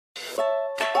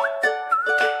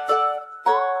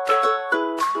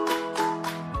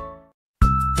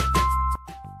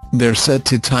They're set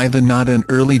to tie the knot in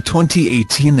early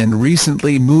 2018 and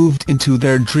recently moved into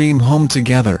their dream home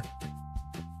together.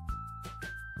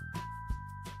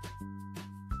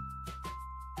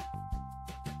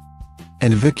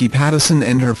 And Vicky Pattison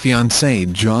and her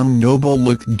fiancé John Noble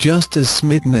looked just as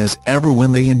smitten as ever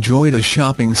when they enjoyed a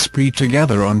shopping spree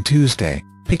together on Tuesday,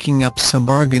 picking up some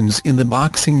bargains in the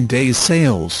Boxing Day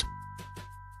sales.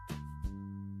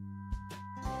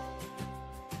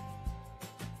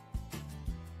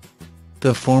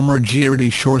 The former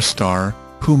Geordie Shore star,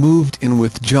 who moved in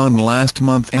with John last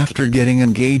month after getting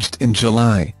engaged in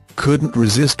July, couldn't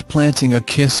resist planting a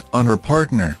kiss on her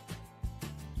partner.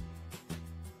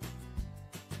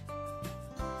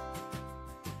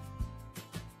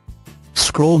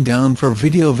 Scroll down for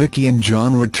video. Vicky and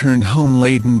John returned home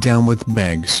laden down with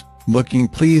bags, looking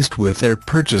pleased with their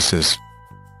purchases.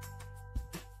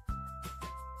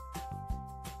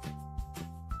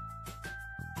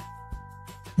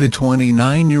 The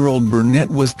 29-year-old brunette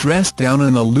was dressed down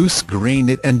in a loose grey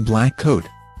knit and black coat.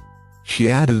 She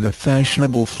added a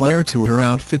fashionable flair to her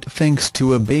outfit thanks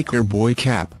to a baker boy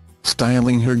cap,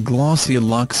 styling her glossy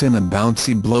locks in a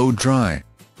bouncy blow-dry.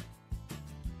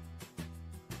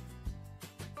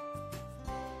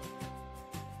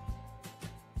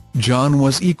 John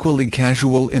was equally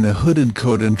casual in a hooded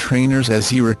coat and trainers as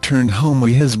he returned home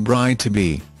with his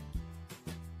bride-to-be.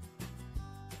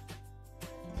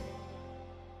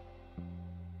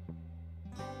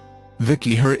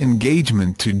 Vicky, her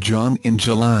engagement to John in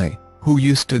July, who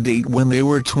used to date when they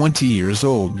were 20 years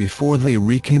old before they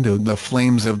rekindled the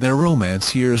flames of their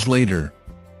romance years later.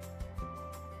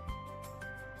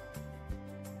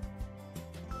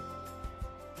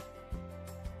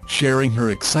 Sharing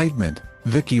her excitement,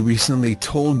 Vicky recently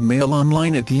told Mail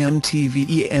Online at the MTV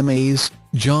EMAs,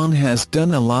 "John has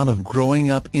done a lot of growing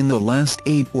up in the last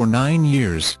 8 or 9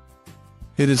 years.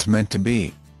 It is meant to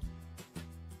be.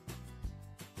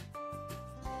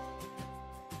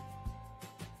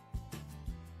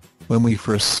 When we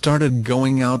first started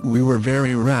going out we were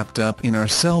very wrapped up in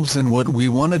ourselves and what we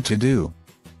wanted to do.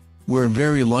 We're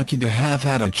very lucky to have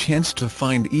had a chance to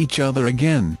find each other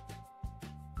again."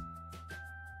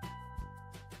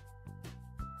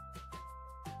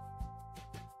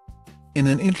 In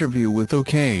an interview with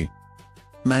OK!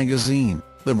 magazine,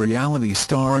 the reality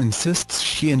star insists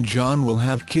she and John will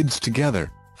have kids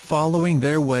together, following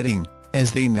their wedding,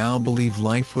 as they now believe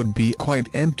life would be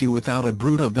quite empty without a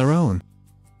brood of their own.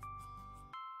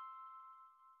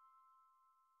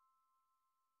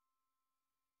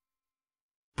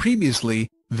 Previously,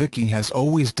 Vicky has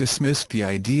always dismissed the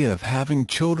idea of having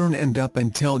children and up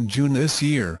until June this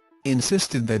year,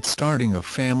 insisted that starting a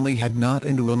family had not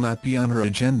and will not be on her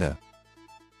agenda.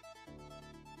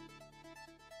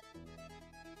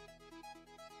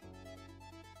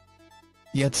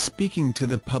 Yet speaking to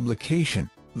the publication,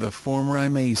 the former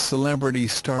MA celebrity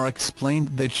star explained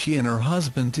that she and her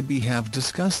husband-to-be have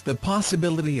discussed the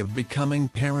possibility of becoming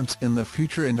parents in the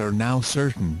future and are now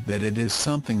certain that it is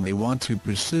something they want to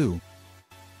pursue.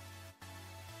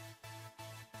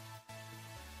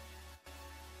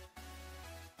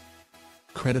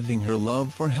 Crediting her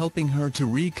love for helping her to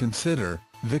reconsider,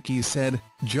 Vicky said,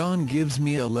 "John gives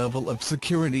me a level of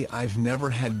security I've never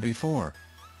had before.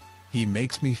 He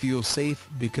makes me feel safe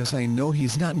because I know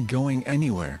he's not going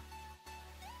anywhere."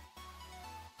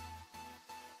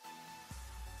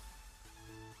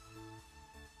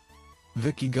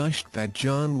 Vicky gushed that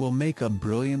John will make a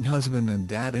brilliant husband and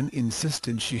dad and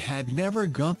insisted she had never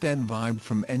got that vibe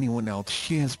from anyone else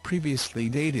she has previously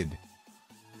dated.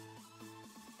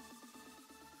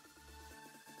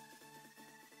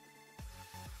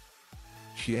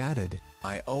 She added,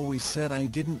 "I always said I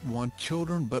didn't want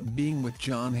children, but being with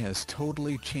John has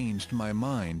totally changed my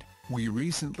mind. We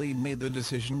recently made the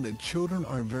decision that children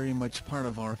are very much part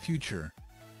of our future."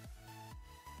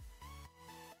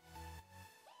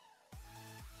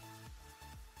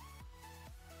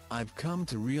 "I've come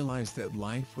to realize that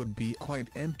life would be quite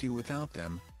empty without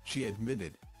them," she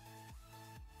admitted.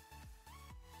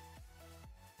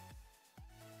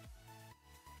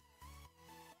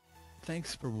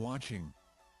 Thanks for watching.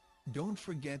 Don't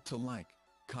forget to like,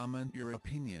 comment your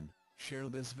opinion, share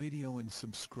this video and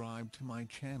subscribe to my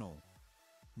channel.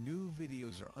 New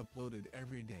videos are uploaded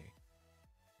every day.